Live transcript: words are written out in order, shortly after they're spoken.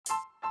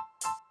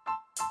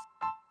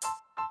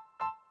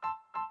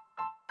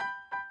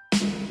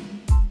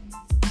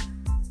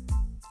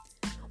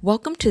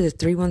Welcome to the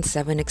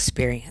 317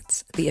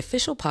 Experience, the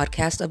official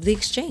podcast of The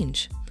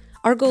Exchange.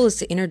 Our goal is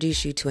to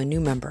introduce you to a new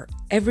member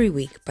every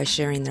week by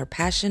sharing their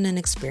passion and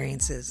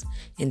experiences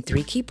in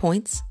 3 key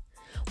points,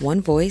 1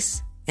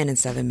 voice, and in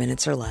 7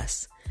 minutes or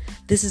less.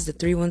 This is the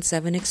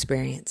 317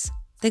 Experience.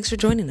 Thanks for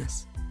joining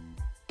us.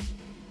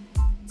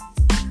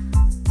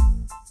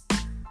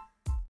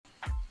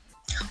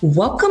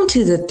 Welcome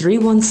to the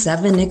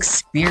 317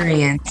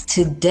 Experience.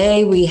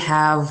 Today we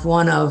have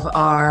one of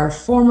our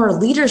former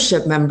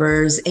leadership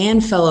members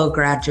and fellow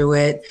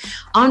graduate,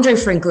 Andre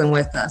Franklin,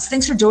 with us.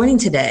 Thanks for joining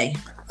today.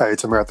 Hey,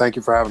 Tamara, thank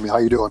you for having me. How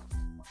you doing?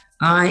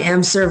 I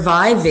am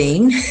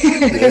surviving.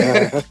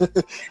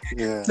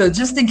 Yeah. So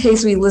just in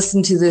case we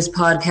listen to this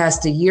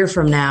podcast a year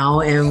from now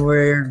and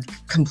we're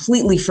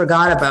completely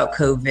forgot about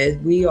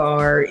COVID, we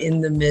are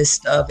in the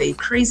midst of a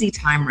crazy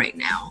time right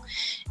now.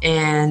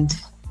 And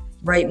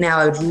right now,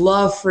 I'd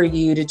love for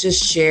you to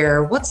just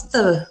share what's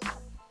the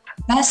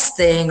best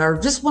thing or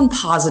just one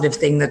positive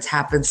thing that's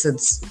happened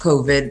since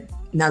COVID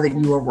now that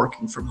you are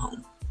working from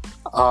home.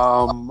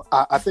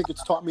 I think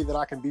it's taught me that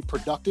I can be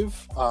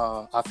productive.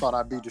 I thought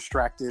I'd be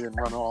distracted and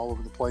run all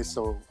over the place.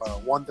 So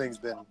one thing's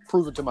been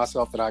proven to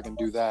myself that I can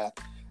do that.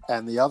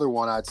 And the other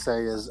one I'd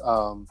say is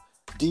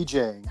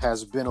DJing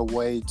has been a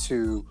way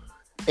to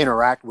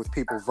interact with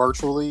people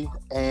virtually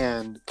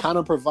and kind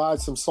of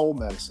provide some soul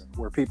medicine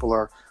where people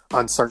are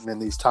uncertain in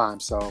these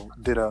times. So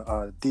did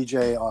a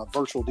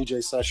virtual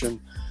DJ session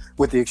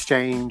with The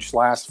Exchange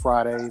last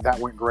Friday. That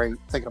went great.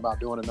 Thinking about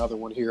doing another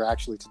one here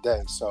actually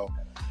today. So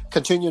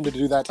continuing to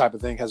do that type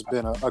of thing has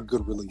been a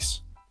good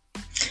release.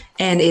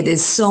 And it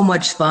is so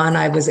much fun.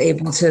 I was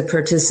able to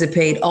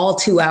participate all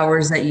 2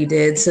 hours that you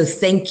did. So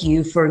thank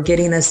you for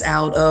getting us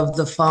out of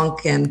the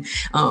funk and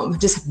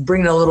just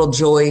bringing a little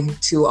joy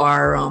to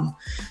our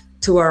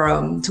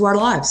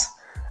lives.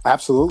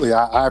 Absolutely.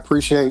 I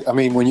appreciate,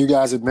 when you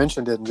guys had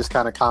mentioned it and just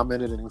kind of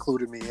commented and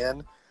included me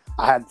in,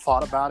 I hadn't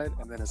thought about it.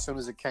 And then as soon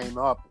as it came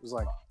up, it was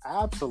like,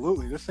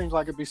 absolutely. This seems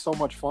like it'd be so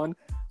much fun.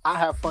 I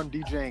have fun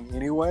DJing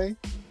anyway.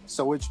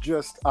 So it's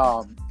just,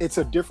 it's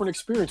a different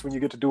experience when you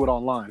get to do it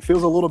online. It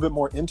feels a little bit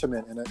more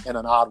intimate in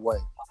an odd way.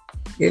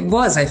 It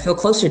was. I feel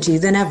closer to you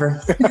than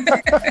ever.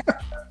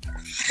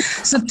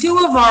 So 2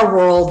 of our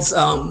worlds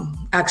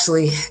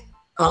actually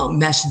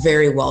mesh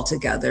very well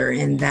together,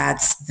 and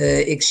that's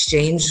the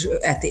Exchange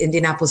at the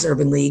Indianapolis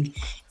Urban League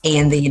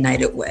and the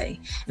United Way.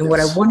 And What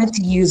I wanted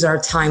to use our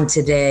time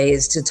today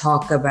is to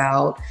talk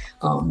about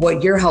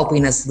what you're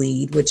helping us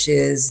lead, which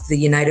is the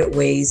United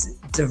Way's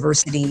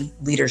Diversity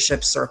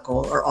Leadership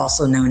Circle, or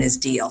also known as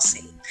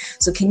DLC.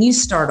 So can you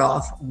start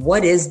off,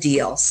 what is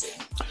DLC?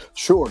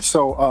 Sure.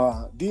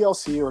 So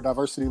DLC, or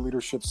Diversity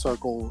Leadership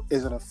Circle,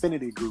 is an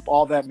affinity group.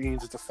 All that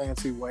means it's a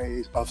fancy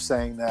way of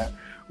saying that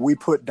we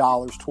put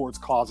dollars towards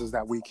causes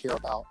that we care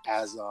about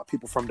as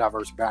people from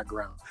diverse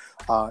background.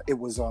 It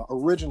was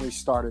originally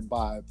started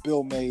by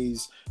Bill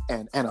Mays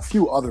and a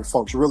few other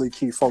folks, really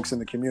key folks in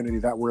the community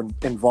that were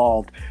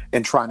involved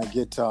in trying to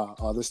get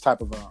this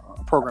type of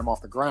a program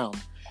off the ground.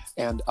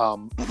 And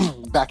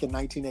back in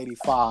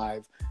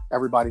 1985,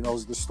 everybody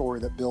knows the story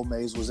that Bill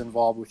Mays was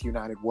involved with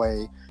United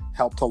Way,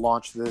 helped to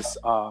launch this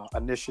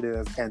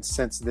initiative. And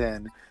since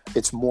then,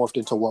 it's morphed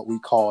into what we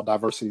call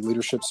Diversity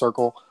Leadership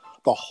Circle.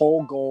 The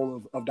whole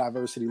goal of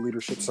Diversity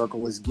Leadership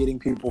Circle is getting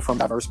people from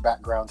diverse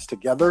backgrounds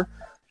together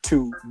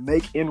to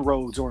make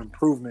inroads or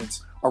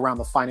improvements around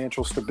the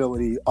financial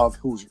stability of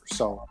Hoosiers.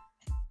 So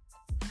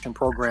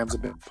programs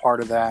have been part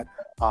of that.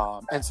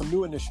 And some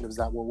new initiatives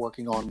that we're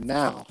working on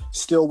now,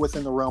 still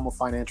within the realm of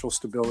financial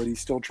stability,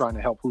 still trying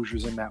to help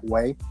Hoosiers in that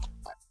way.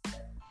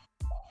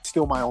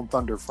 Steal my own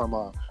thunder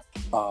from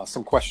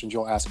some questions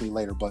you'll ask me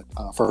later, but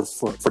for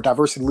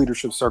Diversity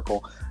Leadership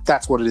Circle,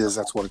 that's what it is.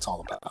 That's what it's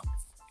all about.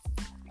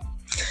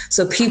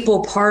 So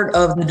people part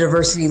of the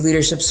Diversity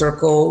Leadership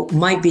Circle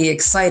might be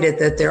excited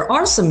that there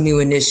are some new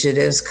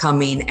initiatives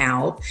coming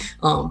out.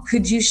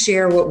 Could you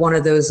share what one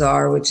of those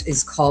are, which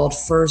is called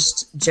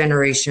First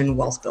Generation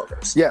Wealth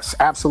Builders? Yes,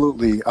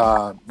 absolutely.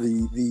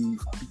 The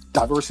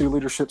Diversity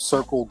Leadership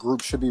Circle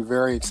group should be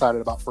very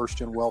excited about First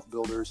Gen Wealth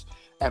Builders.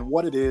 And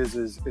what it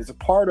is a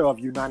part of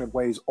United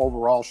Way's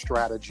overall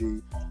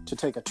strategy to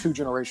take a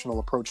 2-generational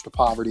approach to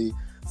poverty.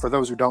 For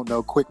those who don't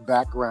know, quick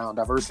background,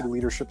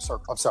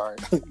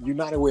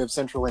 United Way of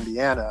Central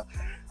Indiana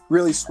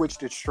really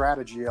switched its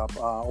strategy up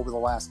over the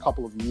last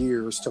couple of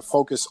years to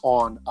focus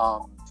on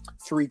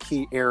 3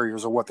 key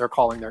areas, or what they're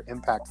calling their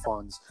impact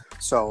funds.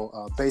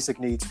 So basic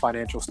needs,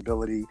 financial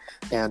stability,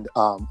 and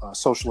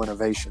social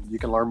innovation. You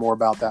can learn more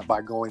about that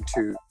by going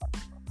to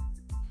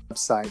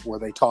website where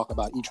they talk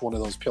about each one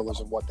of those pillars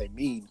and what they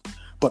mean.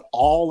 But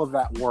all of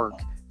that work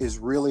is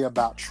really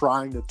about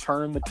trying to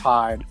turn the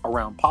tide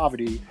around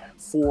poverty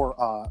for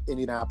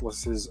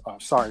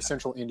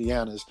Central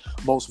Indiana's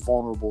most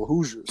vulnerable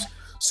Hoosiers.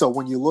 So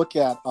when you look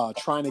at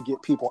trying to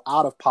get people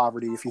out of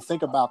poverty, if you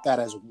think about that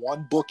as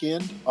one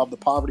bookend of the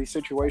poverty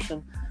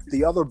situation,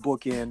 the other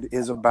bookend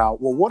is about,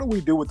 well, what do we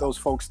do with those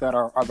folks that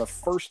are the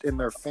first in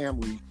their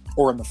family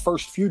or in the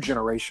first few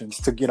generations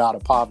to get out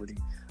of poverty?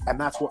 And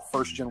that's what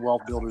First Gen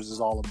Wealth Builders is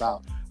all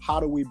about. how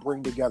do we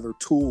bring together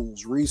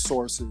tools,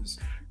 resources,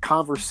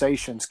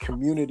 conversations,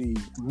 community,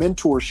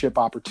 mentorship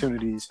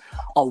opportunities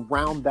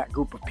around that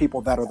group of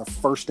people that are the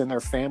first in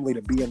their family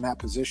to be in that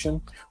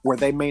position, where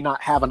they may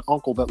not have an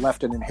uncle that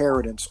left an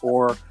inheritance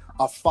or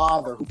a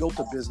father who built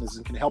a business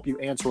and can help you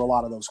answer a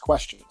lot of those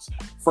questions.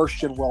 First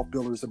Gen Wealth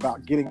Builder is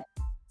about getting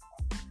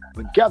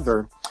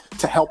together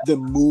to help them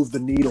move the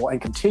needle and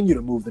continue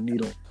to move the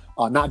needle,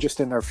 not just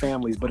in their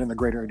families, but in the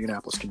greater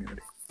Indianapolis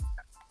community.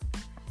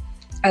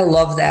 I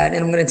love that.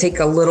 And I'm going to take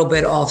a little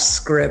bit off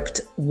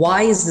script.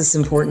 Why is this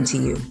important to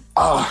you?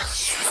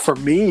 For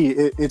me,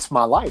 it's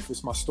my life.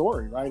 It's my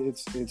story, right?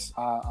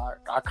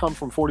 I come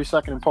from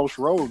 42nd and Post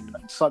Road,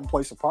 Sutton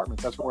Place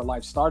Apartments. That's where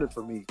life started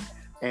for me.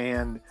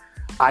 And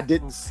I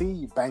didn't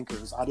see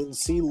bankers. I didn't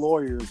see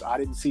lawyers. I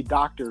didn't see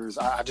doctors.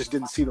 I just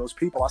didn't see those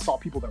people. I saw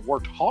people that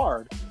worked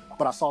hard,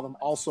 but I saw them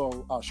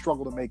also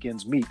struggle to make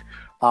ends meet.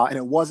 And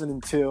it wasn't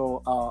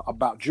until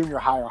about junior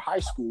high or high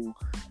school,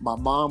 my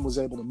mom was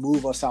able to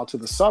move us out to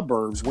the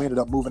suburbs. We ended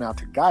up moving out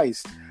to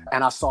Geist,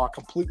 and I saw a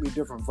completely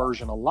different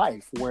version of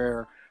life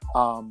where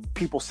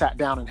people sat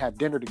down and had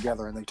dinner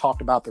together and they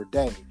talked about their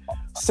day.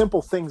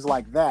 Simple things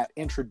like that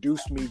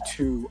introduced me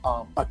to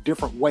a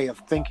different way of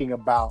thinking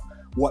about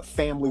what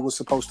family was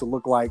supposed to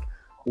look like,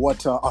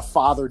 what a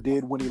father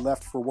did when he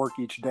left for work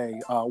each day,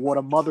 what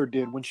a mother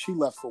did when she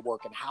left for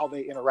work, and how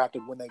they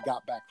interacted when they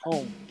got back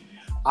home.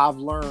 I've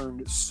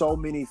learned so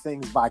many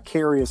things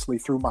vicariously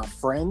through my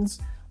friends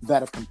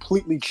that have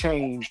completely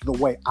changed the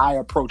way I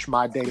approach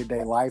my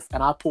day-to-day life,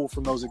 and I pull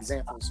from those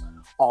examples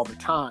all the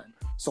time.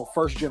 So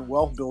First Gen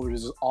Wealth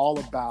Builders is all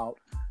about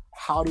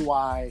how do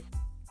I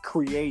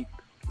create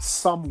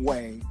some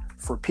way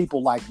for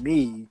people like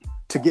me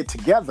to get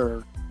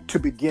together to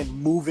begin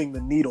moving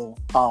the needle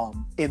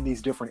in these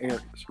different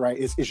areas, right?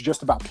 It's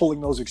just about pulling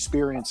those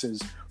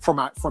experiences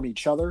from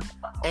each other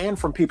and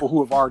from people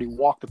who have already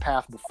walked the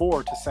path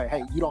before to say,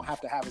 hey, you don't have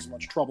to have as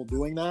much trouble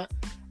doing that.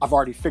 I've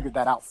already figured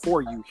that out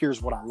for you.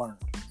 Here's what I learned.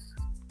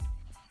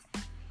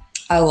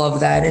 I love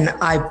that. And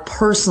I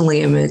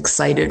personally am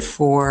excited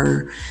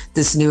for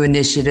this new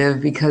initiative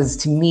because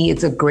to me,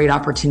 it's a great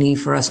opportunity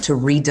for us to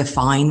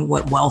redefine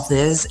what wealth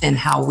is and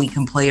how we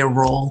can play a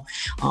role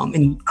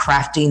in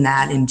crafting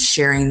that and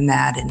sharing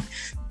that and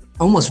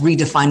almost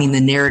redefining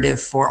the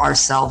narrative for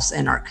ourselves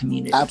and our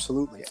community.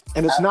 Absolutely.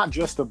 And it's not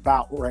just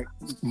about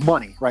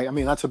money, right? I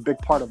mean, that's a big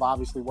part of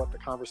obviously what the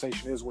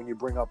conversation is when you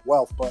bring up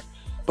wealth, but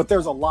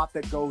there's a lot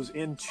that goes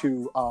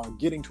into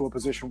getting to a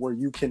position where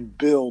you can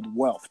build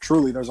wealth.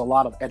 Truly, there's a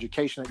lot of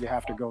education that you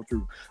have to go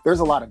through. There's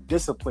a lot of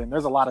discipline.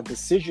 There's a lot of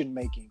decision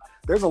making.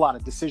 There's a lot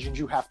of decisions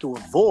you have to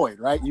avoid,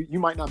 right? You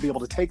might not be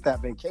able to take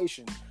that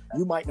vacation.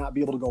 You might not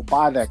be able to go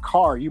buy that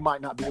car. You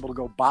might not be able to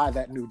go buy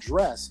that new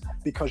dress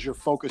because you're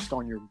focused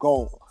on your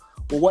goal.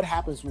 Well, what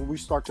happens when we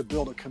start to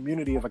build a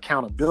community of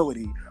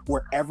accountability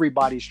where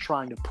everybody's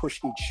trying to push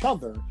each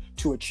other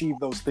to achieve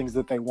those things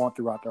that they want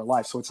throughout their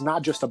life? So it's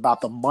not just about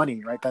the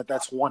money, right?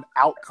 That's one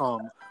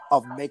outcome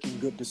of making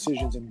good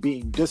decisions and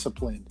being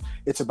disciplined.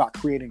 It's about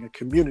creating a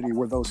community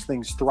where those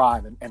things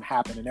thrive and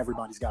happen, and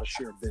everybody's got a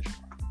shared vision.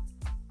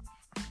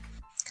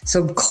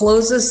 So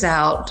close us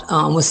out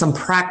with some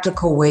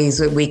practical ways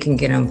that we can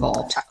get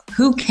involved.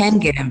 Who can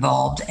get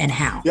involved and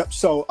how? Yep.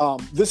 So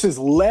this is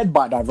led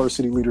by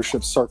Diversity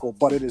Leadership Circle,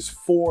 but it is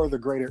for the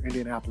greater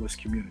Indianapolis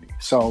community.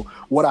 So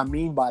what I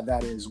mean by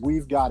that is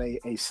we've got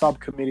a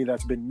subcommittee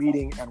that's been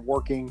meeting and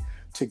working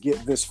to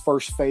get this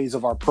first phase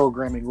of our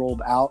programming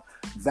rolled out.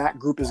 That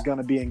group is going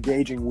to be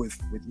engaging with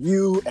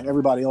you and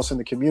everybody else in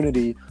the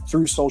community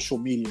through social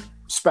media,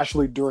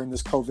 especially during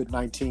this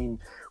COVID-19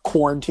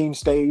 quarantine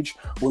stage.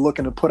 We're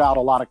looking to put out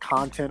a lot of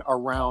content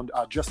around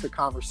just the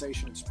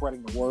conversation and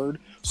spreading the word.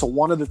 So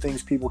one of the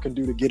things people can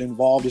do to get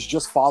involved is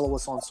just follow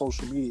us on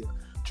social media.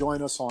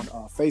 Join us on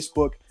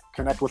Facebook,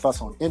 connect with us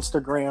on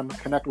Instagram,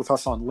 connect with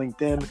us on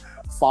LinkedIn,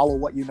 follow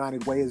what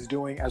United Way is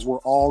doing, as we're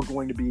all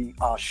going to be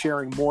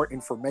sharing more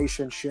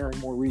information, sharing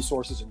more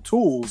resources and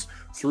tools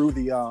through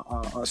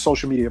the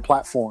social media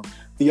platform.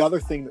 The other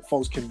thing that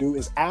folks can do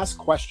is ask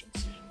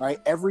questions,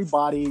 right?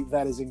 Everybody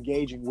that is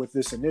engaging with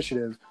this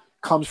initiative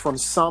comes from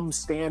some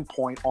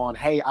standpoint on,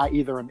 hey, I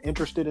either am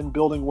interested in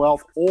building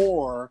wealth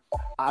or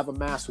I've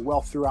amassed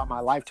wealth throughout my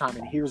lifetime,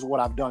 and here's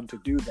what I've done to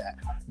do that.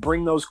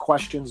 Bring those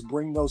questions,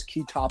 bring those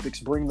key topics,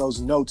 bring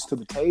those notes to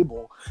the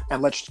table,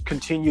 and let's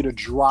continue to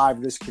drive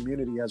this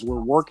community as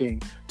we're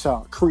working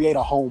to create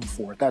a home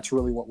for it. That's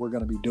really what we're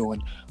going to be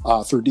doing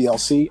through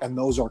DLC, and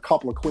those are a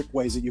couple of quick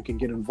ways that you can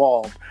get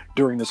involved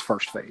during this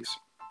first phase.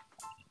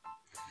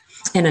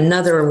 And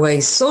another way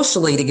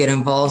socially to get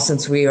involved,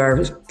 since we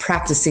are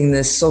practicing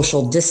this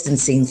social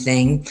distancing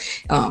thing,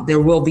 there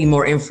will be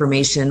more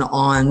information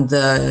on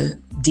the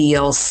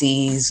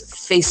DLC's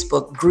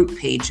Facebook group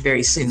page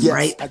very soon,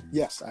 right?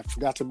 Yes, I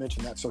forgot to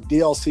mention that. So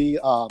DLC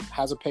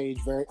has a page,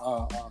 very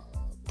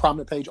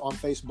prominent page on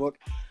Facebook.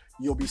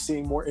 You'll be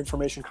seeing more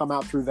information come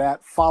out through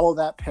that. Follow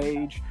that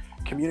page.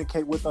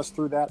 Communicate with us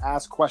through that.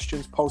 Ask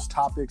questions, post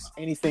topics,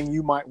 anything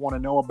you might want to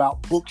know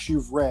about, books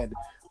you've read,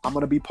 I'm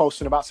going to be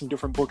posting about some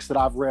different books that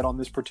I've read on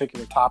this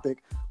particular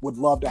topic. Would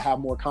love to have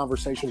more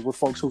conversations with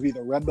folks who've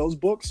either read those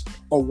books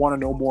or want to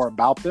know more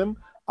about them.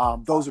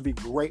 Those would be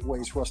great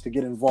ways for us to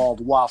get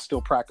involved while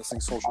still practicing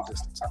social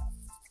distancing.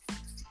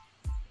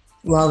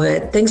 Love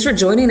it. Thanks for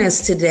joining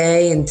us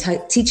today and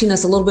teaching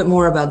us a little bit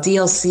more about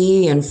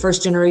DLC and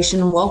first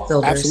generation wealth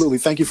builders. Absolutely.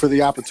 Thank you for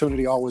the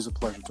opportunity. Always a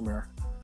pleasure, Tamara.